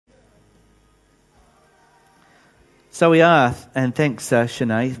So we are, and thanks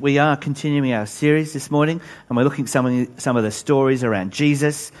Shanae, we are continuing our series this morning, and we're looking at some of the stories around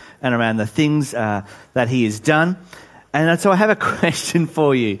Jesus and around the things that he has done. And so I have a question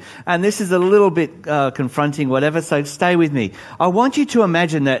for you, and this is a little bit confronting, whatever, so stay with me. I want you to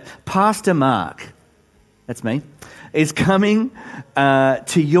imagine that Pastor Mark, that's me, is coming to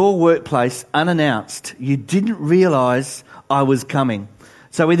your workplace unannounced. You didn't realise I was coming.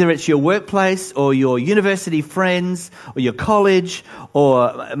 So whether it's your workplace or your university friends or your college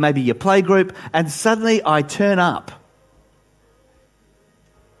or maybe your playgroup, and suddenly I turn up.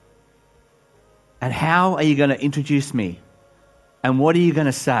 And how are you going to introduce me? And what are you going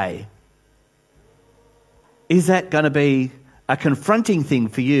to say? Is that going to be a confronting thing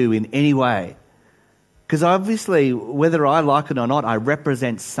for you in any way? Because obviously, whether I like it or not, I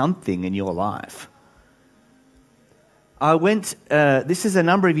represent something in your life. I went, this is a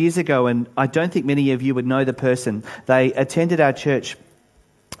number of years ago, and I don't think many of you would know the person. They attended our church,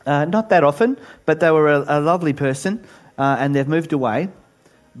 not that often, but they were a lovely person, and they've moved away.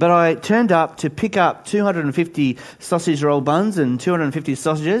 But I turned up to pick up 250 sausage roll buns and 250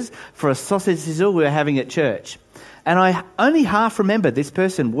 sausages for a sausage sizzle we were having at church. And I only half remember this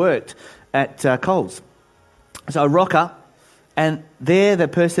person worked at Coles. So I rock up, and there the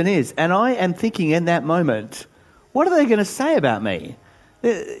person is. And I am thinking in that moment, what are they going to say about me?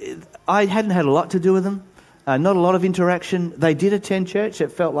 I hadn't had a lot to do with them, not a lot of interaction. They did attend church.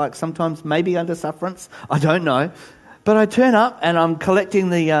 It felt like sometimes maybe under sufferance. I don't know. But I turn up and I'm collecting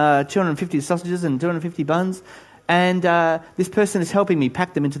the 250 sausages and 250 buns, and this person is helping me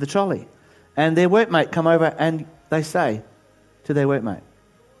pack them into the trolley. And their workmate come over and they say to their workmate,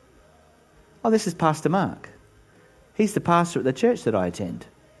 "Oh, this is Pastor Mark. He's the pastor at the church that I attend."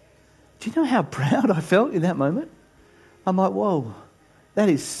 Do you know how proud I felt in that moment? I'm like, whoa, that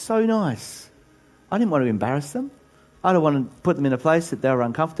is so nice. I didn't want to embarrass them. I don't want to put them in a place that they were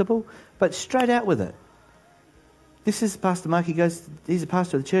uncomfortable, but straight out with it. This is Pastor Mark. He's a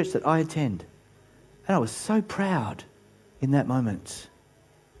pastor of the church that I attend. And I was so proud in that moment.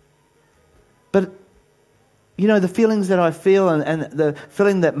 But, you know, the feelings that I feel and the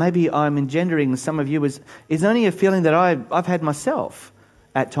feeling that maybe I'm engendering in some of you is only a feeling that I've had myself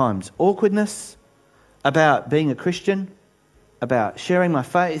at times. Awkwardness about being a Christian, about sharing my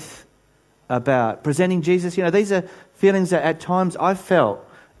faith, about presenting Jesus. You know, these are feelings that at times I've felt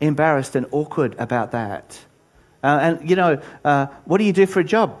embarrassed and awkward about that. And, you know, what do you do for a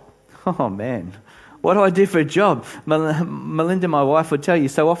job? Oh, man. What do I do for a job? Melinda, my wife, would tell you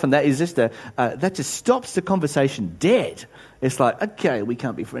so often that is just that just stops the conversation dead. It's like, okay, we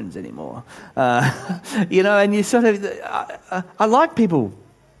can't be friends anymore. You know, and you sort of, I like people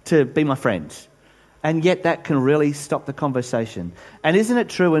to be my friends. And yet that can really stop the conversation. And isn't it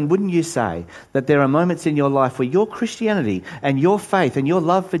true, and wouldn't you say, that there are moments in your life where your Christianity and your faith and your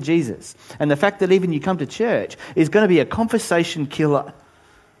love for Jesus and the fact that even you come to church is going to be a conversation killer?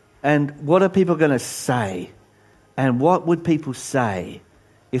 And what are people going to say? And what would people say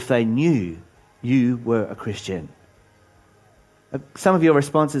if they knew you were a Christian? Some of your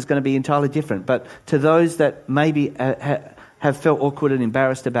response is going to be entirely different, but to those that maybe have felt awkward and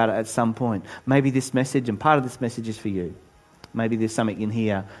embarrassed about it at some point, maybe this message and part of this message is for you. Maybe there's something in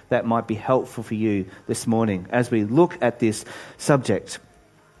here that might be helpful for you this morning as we look at this subject.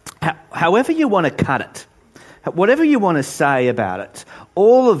 However you want to cut it, whatever you want to say about it,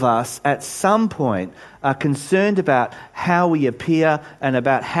 all of us at some point are concerned about how we appear and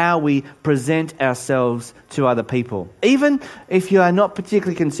about how we present ourselves to other people. Even if you are not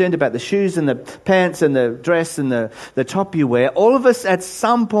particularly concerned about the shoes and the pants and the dress and the top you wear, all of us at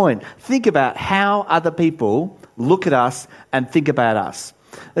some point think about how other people look at us and think about us.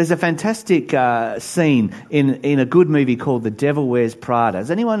 There's a fantastic scene in a good movie called The Devil Wears Prada. Does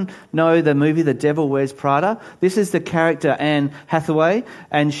anyone know the movie The Devil Wears Prada? This is the character Anne Hathaway,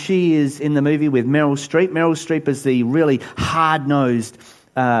 and she is in the movie with Meryl Streep. Meryl Streep is the really hard-nosed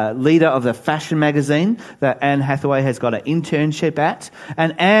leader of the fashion magazine that Anne Hathaway has got an internship at.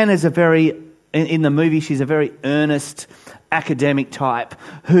 And Anne is in the movie, she's a very earnest academic type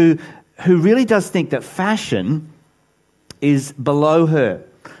who really does think that fashion is below her.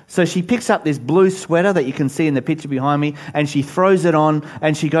 So she picks up this blue sweater that you can see in the picture behind me, and she throws it on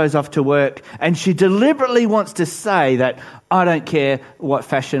and she goes off to work, and she deliberately wants to say that I don't care what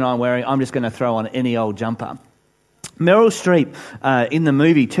fashion I'm wearing, I'm just going to throw on any old jumper. Meryl Streep in the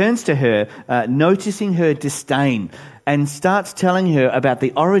movie turns to her, noticing her disdain, and starts telling her about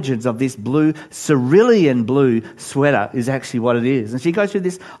the origins of this blue, cerulean blue sweater is actually what it is. And she goes through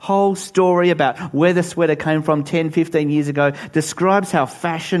this whole story about where the sweater came from 10, 15 years ago, describes how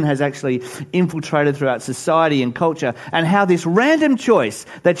fashion has actually infiltrated throughout society and culture, and how this random choice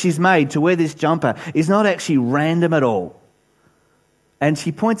that she's made to wear this jumper is not actually random at all. And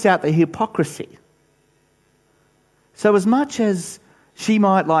she points out the hypocrisy. So as much as she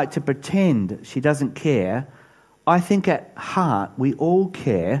might like to pretend she doesn't care, I think at heart we all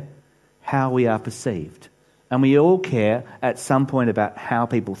care how we are perceived. And we all care at some point about how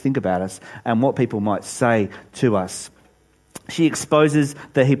people think about us and what people might say to us. She exposes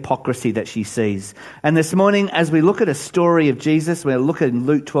the hypocrisy that she sees. And this morning, as we look at a story of Jesus, we'll look at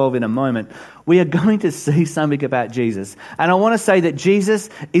Luke 12 in a moment, we are going to see something about Jesus. And I want to say that Jesus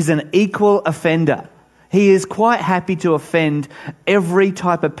is an equal offender. He is quite happy to offend every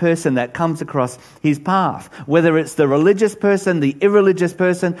type of person that comes across his path, whether it's the religious person, the irreligious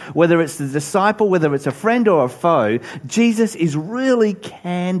person, whether it's the disciple, whether it's a friend or a foe. Jesus is really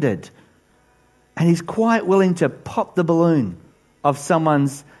candid, and he's quite willing to pop the balloon of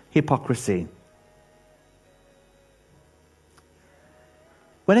someone's hypocrisy.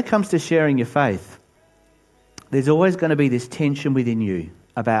 When it comes to sharing your faith, there's always going to be this tension within you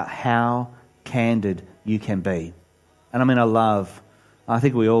about how candid you can be. And I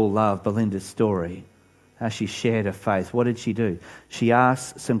think we all love Belinda's story, how she shared her faith. What did she do? She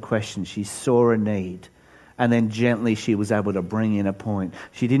asked some questions. She saw a need, and then gently she was able to bring in a point.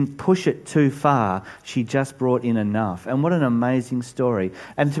 She didn't push it too far. She just brought in enough. And what an amazing story.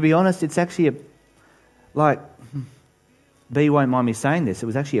 And to be honest, it's actually B won't mind me saying this, it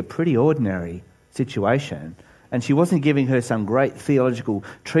was actually a pretty ordinary situation. And she wasn't giving her some great theological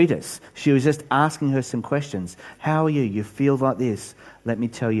treatise. She was just asking her some questions. How are you? You feel like this. Let me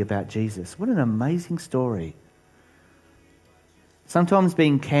tell you about Jesus. What an amazing story. Sometimes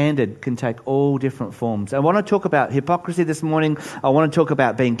being candid can take all different forms. I want to talk about hypocrisy this morning. I want to talk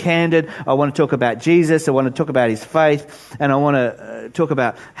about being candid. I want to talk about Jesus. I want to talk about his faith. And I want to talk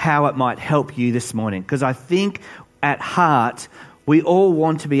about how it might help you this morning. Because I think at heart, we all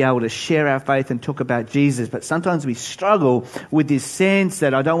want to be able to share our faith and talk about Jesus, but sometimes we struggle with this sense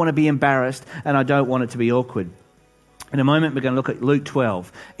that I don't want to be embarrassed and I don't want it to be awkward. In a moment, we're going to look at Luke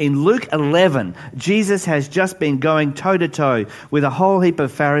 12. In Luke 11, Jesus has just been going toe-to-toe with a whole heap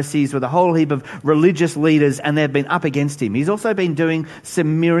of Pharisees, with a whole heap of religious leaders, and they've been up against him. He's also been doing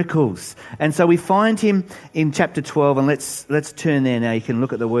some miracles. And so we find him in chapter 12, and let's turn there now. You can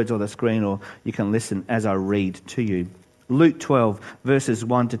look at the words on the screen or you can listen as I read to you. Luke 12, verses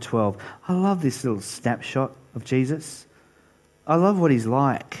 1 to 12. I love this little snapshot of Jesus. I love what he's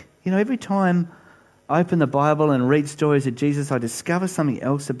like. You know, every time I open the Bible and read stories of Jesus, I discover something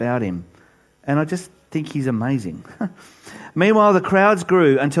else about him. And I just think he's amazing. Meanwhile, the crowds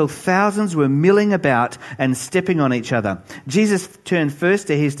grew until thousands were milling about and stepping on each other. Jesus turned first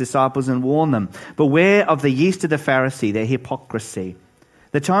to his disciples and warned them, "Beware of the yeast of the Pharisee, their hypocrisy.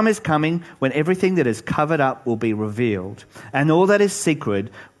 The time is coming when everything that is covered up will be revealed, and all that is secret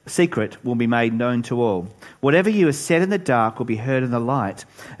will be made known to all. Whatever you have said in the dark will be heard in the light,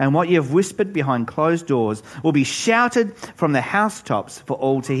 and what you have whispered behind closed doors will be shouted from the housetops for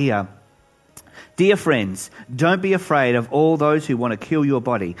all to hear. Dear friends, don't be afraid of all those who want to kill your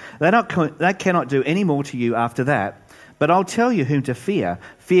body. They cannot do any more to you after that. But I'll tell you whom to fear.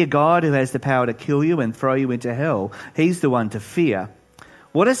 Fear God, who has the power to kill you and throw you into hell. He's the one to fear.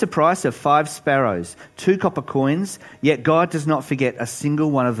 What is the price of 5 sparrows, 2 copper coins? Yet God does not forget a single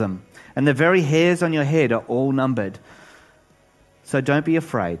one of them. And the very hairs on your head are all numbered. So don't be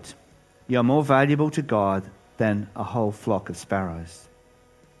afraid. You are more valuable to God than a whole flock of sparrows."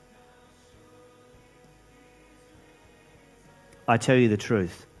 I tell you the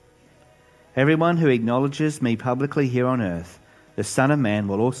truth. Everyone who acknowledges me publicly here on earth, the Son of Man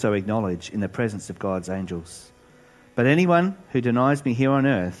will also acknowledge in the presence of God's angels. But anyone who denies me here on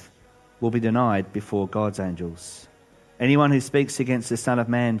earth will be denied before God's angels. Anyone who speaks against the Son of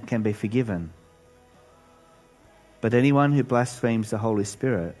Man can be forgiven. But anyone who blasphemes the Holy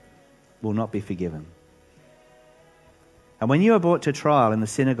Spirit will not be forgiven. And when you are brought to trial in the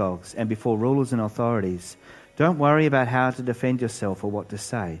synagogues and before rulers and authorities, don't worry about how to defend yourself or what to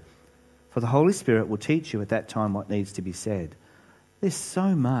say, for the Holy Spirit will teach you at that time what needs to be said. There's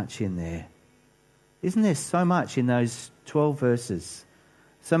so much in there. Isn't there so much in those 12 verses?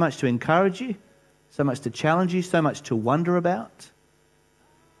 So much to encourage you, so much to challenge you, so much to wonder about.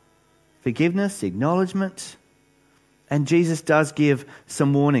 Forgiveness, acknowledgement, And Jesus does give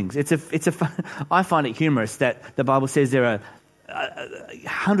some warnings. I find it humorous that the Bible says there are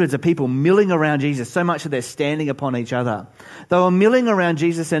hundreds of people milling around Jesus, so much that they're standing upon each other. They were milling around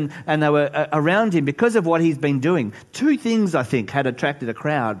Jesus and they were around him because of what he's been doing. Two things, I think, had attracted a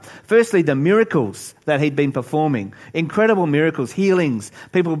crowd. Firstly, the miracles that he'd been performing. Incredible miracles, healings,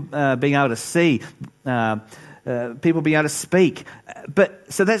 people being able to see, people being able to speak.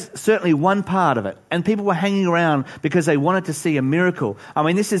 So that's certainly one part of it. And people were hanging around because they wanted to see a miracle. I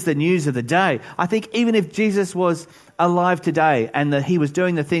mean, this is the news of the day. I think even if Jesus was alive today and that he was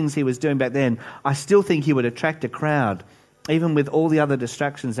doing the things he was doing back then, I still think he would attract a crowd, even with all the other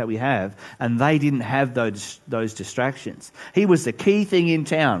distractions that we have, and they didn't have those distractions. He was the key thing in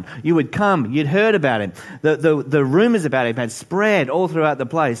town. You would come, you'd heard about him. The rumours about him had spread all throughout the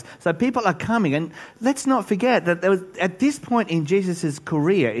place. So people are coming, and let's not forget that there was, at this point in Jesus'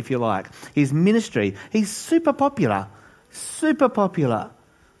 career, if you like, his ministry, he's super popular.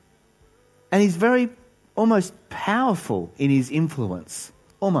 And he's very almost powerful in his influence,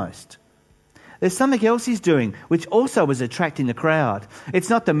 almost. There's something else he's doing, which also was attracting the crowd. It's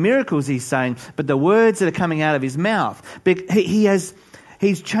not the miracles he's saying, but the words that are coming out of his mouth.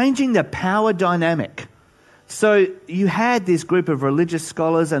 He's changing the power dynamic. So you had this group of religious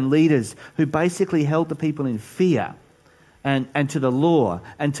scholars and leaders who basically held the people in fear and to the law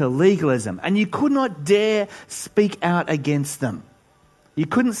and to legalism. And you could not dare speak out against them. You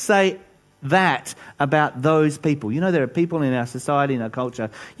couldn't say that about those people. You know, there are people in our society, in our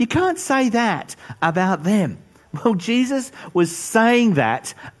culture, you can't say that about them. Well, Jesus was saying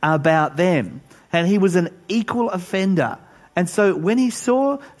that about them, and he was an equal offender. And so when he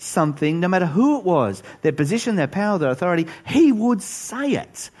saw something, no matter who it was, their position, their power, their authority, he would say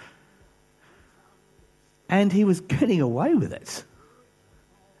it. And he was getting away with it.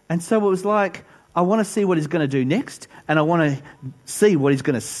 And so it was like, I want to see what he's going to do next, and I want to see what he's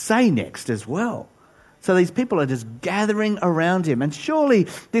going to say next as well. So these people are just gathering around him, and surely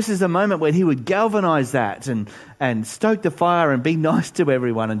this is a moment where he would galvanize that and stoke the fire and be nice to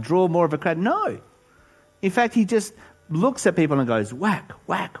everyone and draw more of a crowd. No. In fact, he just looks at people and goes, whack,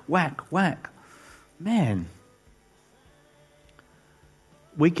 whack, whack, whack. Man,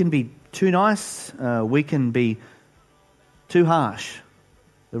 we can be too nice, we can be too harsh.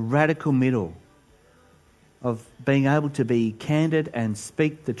 The radical middle of being able to be candid and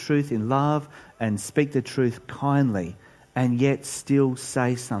speak the truth in love and speak the truth kindly and yet still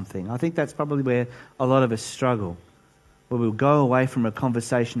say something. I think that's probably where a lot of us struggle, where we'll go away from a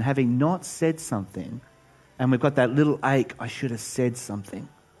conversation having not said something, and we've got that little ache, I should have said something.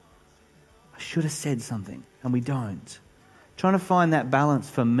 I should have said something, and we don't. Trying to find that balance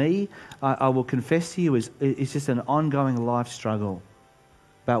for me, I will confess to you, is just an ongoing life struggle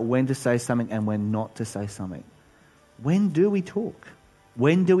about when to say something and when not to say something. When do we talk?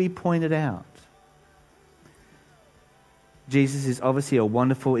 When do we point it out? Jesus is obviously a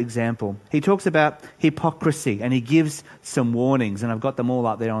wonderful example. He talks about hypocrisy and he gives some warnings, and I've got them all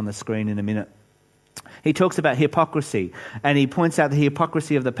up there on the screen in a minute. He talks about hypocrisy, and he points out the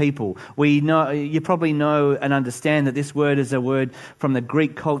hypocrisy of the people. You probably know and understand that this word is a word from the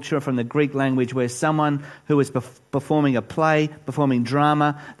Greek culture, from the Greek language, where someone who was performing a play, performing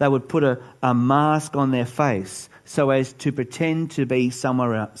drama, they would put a mask on their face so as to pretend to be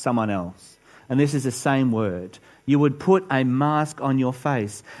someone else. And this is the same word. You would put a mask on your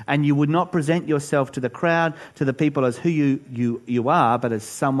face, and you would not present yourself to the crowd, to the people, as who you are, but as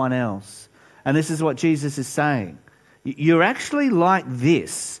someone else. And this is what Jesus is saying. You're actually like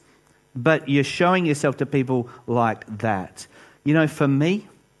this, but you're showing yourself to people like that. You know, for me,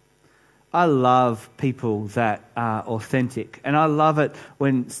 I love people that are authentic. And I love it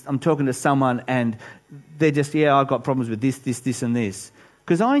when I'm talking to someone and they're just, I've got problems with this and this.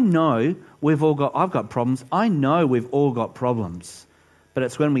 Because I know I've got problems. I know we've all got problems. But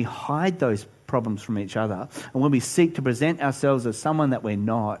it's when we hide those problems from each other and when we seek to present ourselves as someone that we're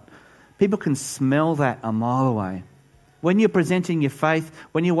not, people can smell that a mile away. When you're presenting your faith,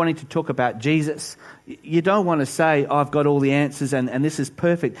 when you're wanting to talk about Jesus, you don't want to say, I've got all the answers and this is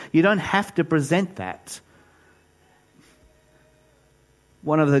perfect. You don't have to present that.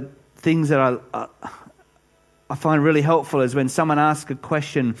 One of the things that I find really helpful is when someone asks a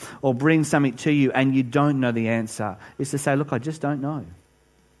question or brings something to you and you don't know the answer, is to say, look, I just don't know.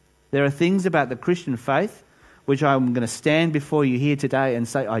 There are things about the Christian faith which I'm going to stand before you here today and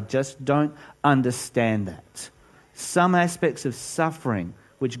say, I just don't understand that. Some aspects of suffering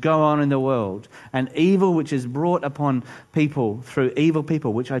which go on in the world and evil which is brought upon people through evil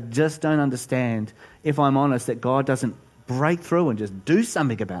people, which I just don't understand, if I'm honest, that God doesn't break through and just do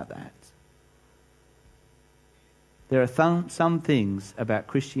something about that. There are some things about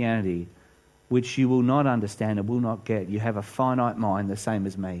Christianity which you will not understand and will not get. You have a finite mind the same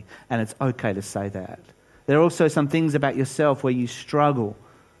as me, and it's okay to say that. There are also some things about yourself where you struggle,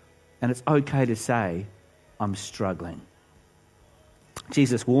 and it's okay to say, I'm struggling.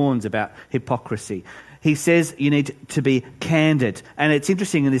 Jesus warns about hypocrisy. He says you need to be candid. And it's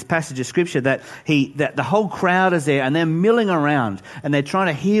interesting in this passage of Scripture that the whole crowd is there and they're milling around and they're trying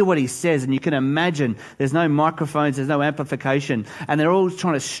to hear what he says. And you can imagine there's no microphones, there's no amplification, and they're all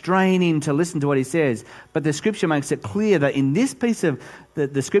trying to strain in to listen to what he says. But the Scripture makes it clear that in this piece of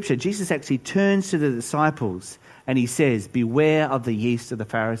the Scripture, Jesus actually turns to the disciples and he says, beware of the yeast of the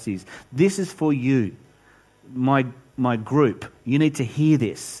Pharisees. This is for you, my group. You need to hear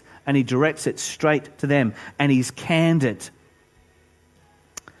this. And he directs it straight to them. And he's candid.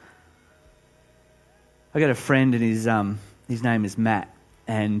 I got a friend and his name is Matt.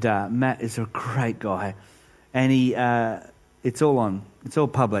 And Matt is a great guy. And it's all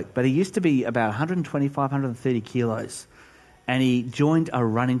public. But he used to be about 125, 130 kilos. And he joined a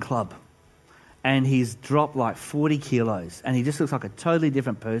running club. And he's dropped like 40 kilos. And he just looks like a totally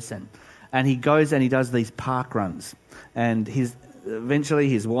different person. And he goes and he does these park runs. And eventually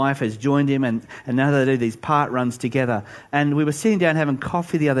his wife has joined him and now they do these park runs together. And we were sitting down having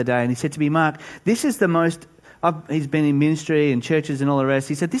coffee the other day and he said to me, Mark, this is the most, he's been in ministry and churches and all the rest.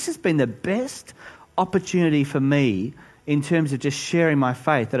 He said, this has been the best opportunity for me in terms of just sharing my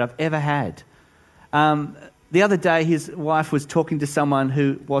faith that I've ever had. The other day, his wife was talking to someone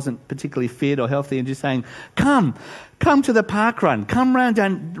who wasn't particularly fit or healthy and just saying, come to the park run. Come run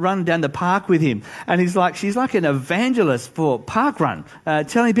down the park with him. And she's like an evangelist for park run,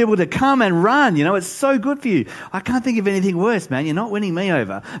 telling people to come and run. You know, it's so good for you. I can't think of anything worse, man. You're not winning me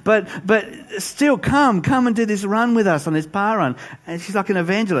over. But still come and do this run with us on this park run. And she's like an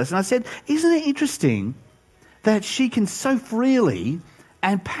evangelist. And I said, isn't it interesting that she can so freely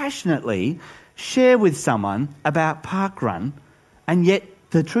and passionately share with someone about parkrun, and yet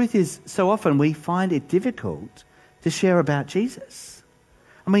the truth is so often we find it difficult to share about Jesus.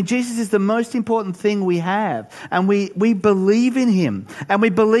 I mean, Jesus is the most important thing we have, and we believe in him, and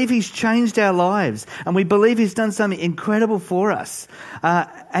we believe he's changed our lives, and we believe he's done something incredible for us.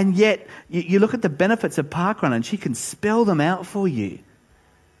 And yet you look at the benefits of parkrun and she can spell them out for you.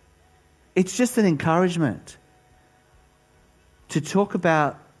 It's just an encouragement to talk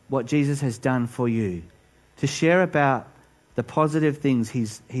about what Jesus has done for you, to share about the positive things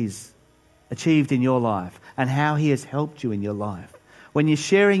he's achieved in your life and how he has helped you in your life. When you're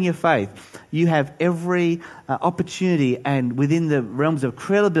sharing your faith, you have every opportunity and within the realms of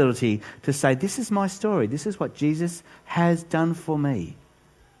credibility to say, this is my story, this is what Jesus has done for me.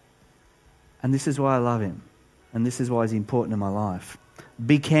 And this is why I love him. And this is why he's important in my life.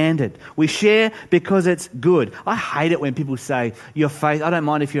 Be candid. We share because it's good. I hate it when people say, your faith, I don't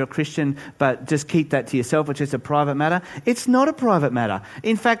mind if you're a Christian, but just keep that to yourself, which is a private matter. It's not a private matter.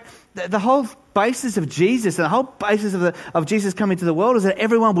 In fact, the whole basis of Jesus and the whole basis of Jesus coming to the world is that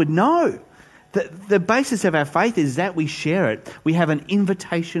everyone would know. The basis of our faith is that we share it. We have an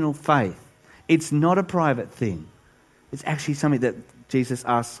invitational faith. It's not a private thing. It's actually something that Jesus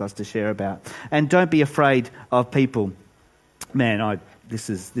asks us to share about. And don't be afraid of people. Man, this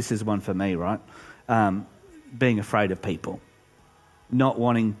is one for me, right? Being afraid of people. Not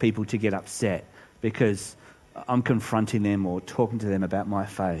wanting people to get upset because I'm confronting them or talking to them about my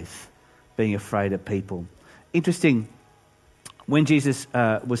faith. Being afraid of people. Interesting, when Jesus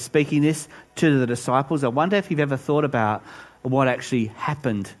was speaking this to the disciples, I wonder if you've ever thought about what actually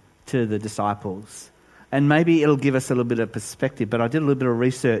happened to the disciples. And maybe it'll give us a little bit of perspective, but I did a little bit of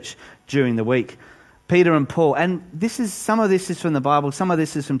research during the week. Peter and Paul, and some of this is from the Bible, some of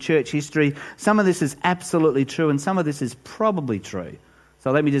this is from church history, some of this is absolutely true, and some of this is probably true.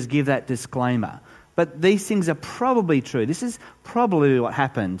 So let me just give that disclaimer. But these things are probably true. This is probably what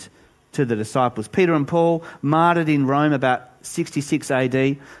happened to the disciples. Peter and Paul, martyred in Rome about 66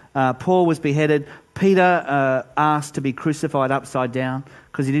 AD. Paul was beheaded. Peter asked to be crucified upside down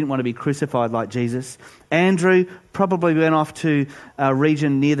because he didn't want to be crucified like Jesus. Andrew probably went off to a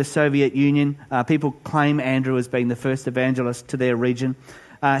region near the Soviet Union. People claim Andrew as being the first evangelist to their region.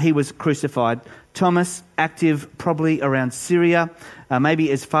 He was crucified. Thomas, active probably around Syria, maybe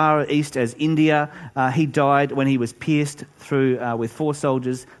as far east as India. He died when he was pierced through with 4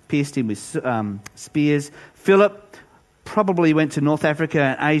 soldiers, pierced him with spears. Philip probably went to North Africa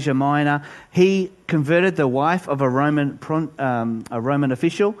and Asia Minor. He converted the wife of a Roman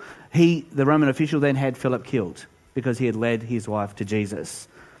official. The Roman official then had Philip killed because he had led his wife to Jesus.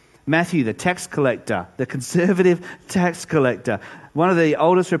 Matthew, the tax collector, the conservative tax collector. One of the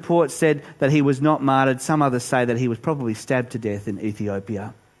oldest reports said that he was not martyred. Some others say that he was probably stabbed to death in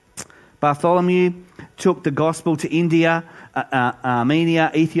Ethiopia. Bartholomew took the gospel to India,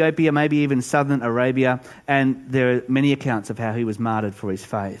 Armenia, Ethiopia, maybe even southern Arabia, and there are many accounts of how he was martyred for his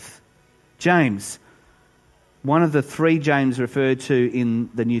faith. James, one of the three James referred to in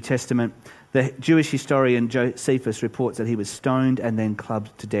the New Testament, the Jewish historian Josephus reports that he was stoned and then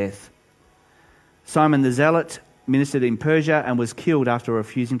clubbed to death. Simon the Zealot ministered in Persia and was killed after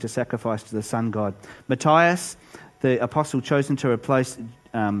refusing to sacrifice to the sun god. Matthias, the apostle chosen to replace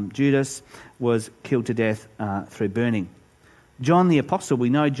Judas, was killed to death through burning. John the apostle, we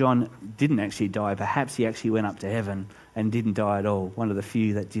know John didn't actually die. Perhaps he actually went up to heaven and didn't die at all, one of the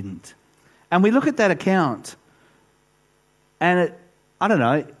few that didn't. And we look at that account and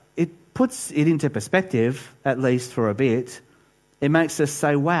it puts it into perspective, at least for a bit. It makes us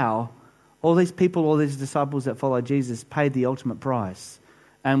say, wow, all these people, all these disciples that followed Jesus paid the ultimate price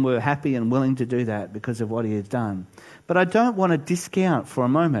and were happy and willing to do that because of what he had done. But I don't want to discount for a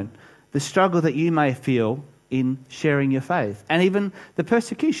moment the struggle that you may feel in sharing your faith, and even the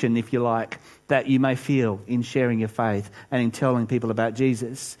persecution, if you like, that you may feel in sharing your faith and in telling people about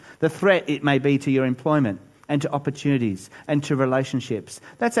Jesus. The threat it may be to your employment and to opportunities and to relationships.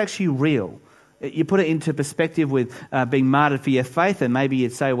 That's actually real. You put it into perspective with being martyred for your faith, and maybe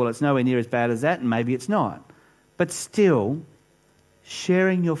you'd say, well, it's nowhere near as bad as that, and maybe it's not. But still,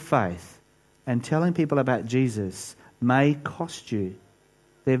 sharing your faith and telling people about Jesus may cost you.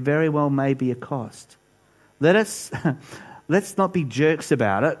 There very well may be a cost. Let's not be jerks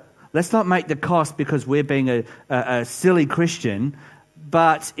about it. Let's not make the cost because we're being a silly Christian.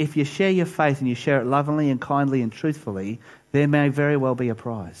 But if you share your faith and you share it lovingly and kindly and truthfully, there may very well be a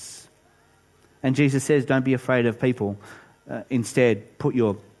price. And Jesus says, don't be afraid of people. Instead, put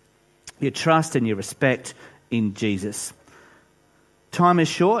your trust and your respect in Jesus. Time is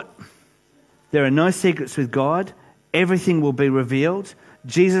short. There are no secrets with God. Everything will be revealed.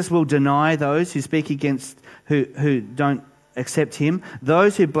 Jesus will deny those who speak against, who don't accept him.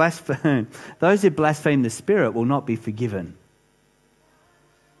 Those who blaspheme the Spirit will not be forgiven.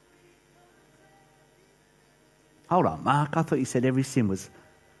 Hold on, Mark, I thought you said every sin was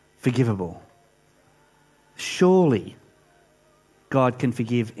forgivable. Surely God can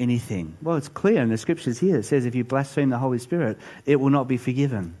forgive anything. Well, it's clear in the scriptures here. It says if you blaspheme the Holy Spirit, it will not be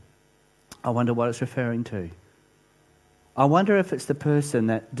forgiven. I wonder what it's referring to. I wonder if it's the person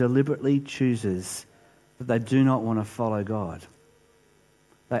that deliberately chooses that they do not want to follow God.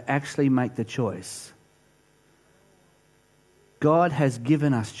 They actually make the choice. God has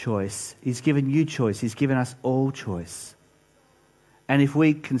given us choice. He's given you choice. He's given us all choice. And if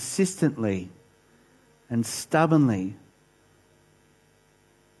we consistently and stubbornly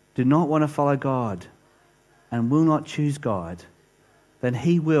do not want to follow God and will not choose God, then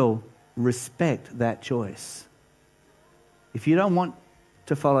he will respect that choice. If you don't want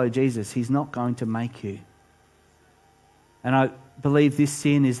to follow Jesus, he's not going to make you. And I believe this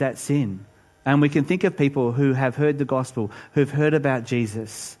sin is that sin. And we can think of people who have heard the gospel, who've heard about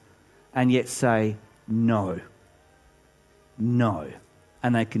Jesus, and yet say, no. No.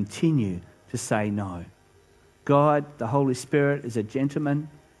 And they continue to say no. God, the Holy Spirit, is a gentleman.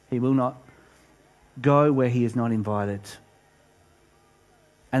 He will not go where he is not invited.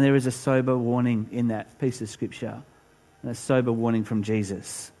 And there is a sober warning in that piece of scripture, and a sober warning from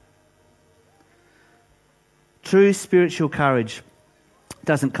Jesus. True spiritual courage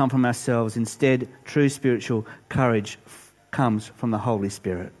doesn't come from ourselves. Instead, true spiritual courage comes from the Holy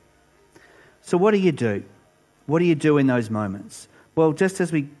Spirit. So what do you do? What do you do in those moments? Well, just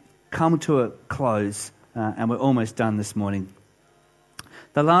as we come to a close, and we're almost done this morning,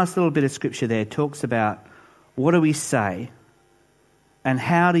 the last little bit of scripture there talks about what do we say and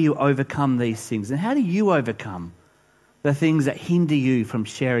how do you overcome these things, and how do you overcome the things that hinder you from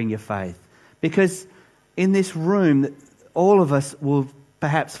sharing your faith? Because in this room, all of us will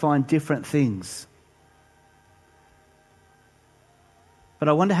perhaps find different things. But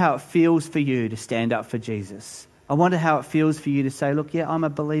I wonder how it feels for you to stand up for Jesus. I wonder how it feels for you to say, look, yeah, I'm a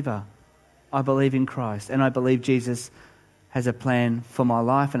believer. I believe in Christ, and I believe Jesus has a plan for my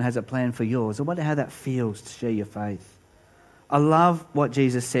life and has a plan for yours. I wonder how that feels to share your faith. I love what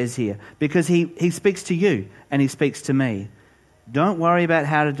Jesus says here, because he speaks to you and he speaks to me. Don't worry about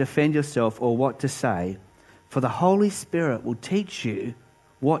how to defend yourself or what to say, for the Holy Spirit will teach you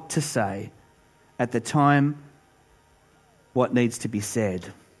what to say at the time, what needs to be said.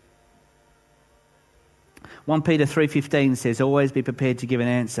 1 Peter 3:15 says, always be prepared to give an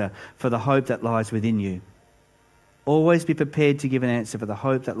answer for the hope that lies within you. Always be prepared to give an answer for the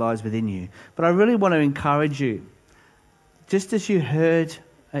hope that lies within you. But I really want to encourage you, just as you heard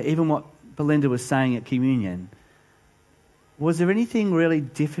even what Belinda was saying at communion, was there anything really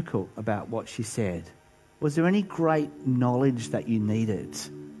difficult about what she said? Was there any great knowledge that you needed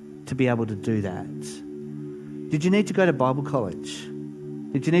to be able to do that? Did you need to go to Bible college?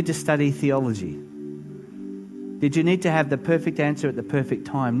 Did you need to study theology? Did you need to have the perfect answer at the perfect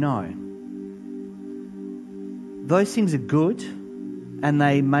time? No. Those things are good, and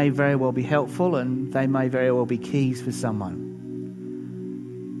they may very well be helpful, and they may very well be keys for someone.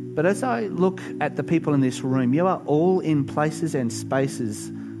 But as I look at the people in this room, you are all in places and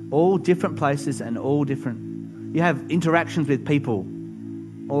spaces, all different places and all different. You have interactions with people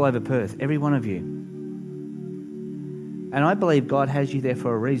all over Perth, every one of you. And I believe God has you there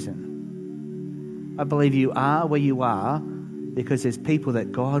for a reason. I believe you are where you are because there's people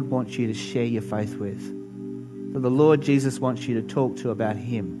that God wants you to share your faith with. That the Lord Jesus wants you to talk to about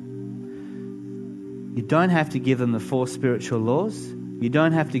Him. You don't have to give them the 4 spiritual laws. You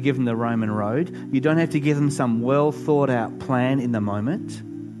don't have to give them the Roman road. You don't have to give them some well thought out plan in the moment.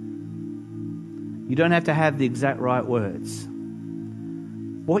 You don't have to have the exact right words.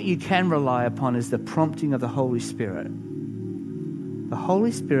 What you can rely upon is the prompting of the Holy Spirit. The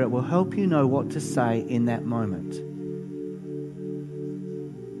Holy Spirit will help you know what to say in that moment.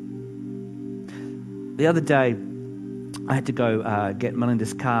 The other day, I had to go get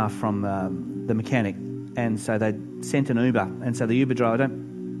Melinda's car from the mechanic, and so they sent an Uber. And so the Uber driver, I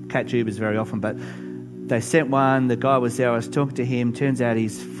don't catch Ubers very often, but they sent one. The guy was there. I was talking to him. Turns out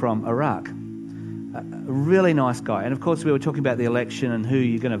he's from Iraq. A really nice guy. And of course, we were talking about the election and who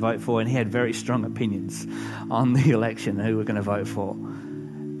you're going to vote for, and he had very strong opinions on the election and who we're going to vote for.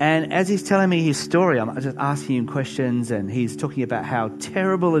 And as he's telling me his story, I'm just asking him questions, and he's talking about how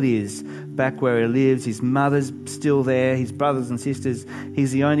terrible it is back where he lives. His mother's still there, his brothers and sisters.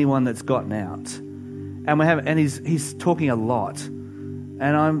 He's the only one that's gotten out. And he's talking a lot. And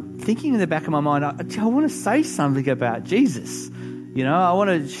I'm thinking in the back of my mind, I want to say something about Jesus. You know, I want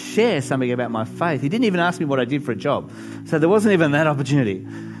to share something about my faith. He didn't even ask me what I did for a job. So there wasn't even that opportunity.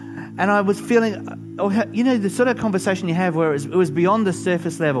 And I was feeling, you know, the sort of conversation you have where it was beyond the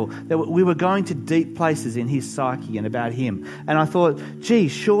surface level, that we were going to deep places in his psyche and about him. And I thought, gee,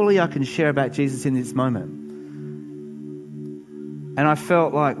 surely I can share about Jesus in this moment. And I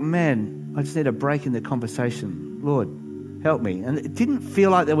felt like, man, I just need a break in the conversation. Lord, help me. And it didn't feel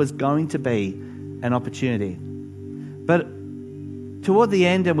like there was going to be an opportunity. But toward the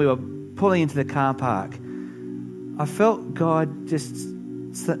end, and we were pulling into the car park, I felt God just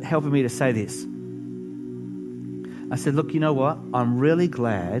helping me to say this. I said, look, you know what? I'm really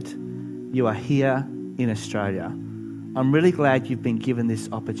glad you are here in Australia. I'm really glad you've been given this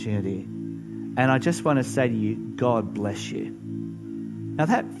opportunity. And I just want to say to you, God bless you. Now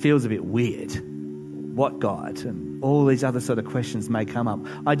that feels a bit weird. What God? And all these other sort of questions may come up.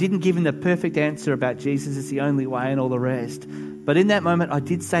 I didn't give him the perfect answer about Jesus is the only way and all the rest. But in that moment, I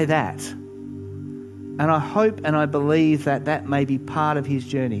did say that. And I hope and I believe that that may be part of his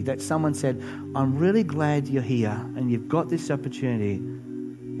journey. That someone said, I'm really glad you're here and you've got this opportunity.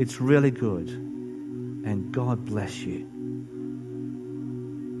 It's really good. And God bless you.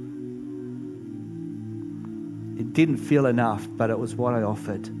 It didn't feel enough, but it was what I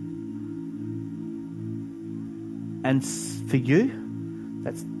offered. And for you,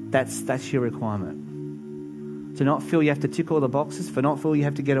 that's your requirement. To not feel you have to tick all the boxes, for not feel you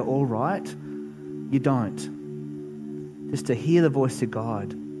have to get it all right. You don't. Just to hear the voice of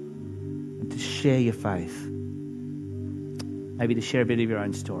God and to share your faith. Maybe to share a bit of your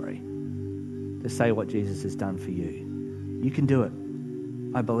own story. To say what Jesus has done for you. You can do it.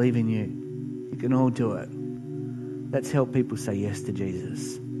 I believe in you. You can all do it. Let's help people say yes to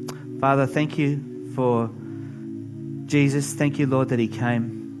Jesus. Father, thank you for Jesus. Thank you, Lord, that he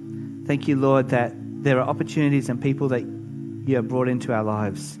came. Thank you, Lord, that there are opportunities and people that you have brought into our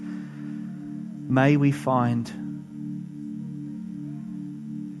lives. May we find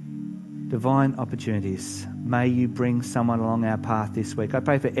divine opportunities. May you bring someone along our path this week. I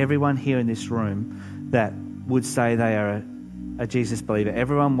pray for everyone here in this room that would say they are a Jesus believer.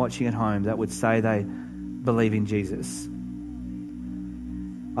 Everyone watching at home that would say they believe in Jesus.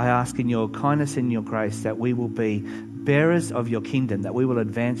 I ask in your kindness and your grace that we will be bearers of your kingdom, that we will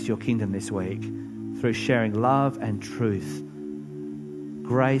advance your kingdom this week through sharing love and truth,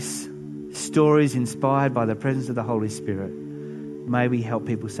 grace, stories inspired by the presence of the Holy Spirit. May we help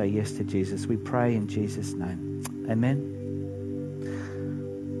people say yes to Jesus. We pray in Jesus' name. Amen.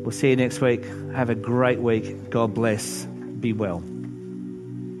 We'll see you next week. Have a great week. God bless. Be well.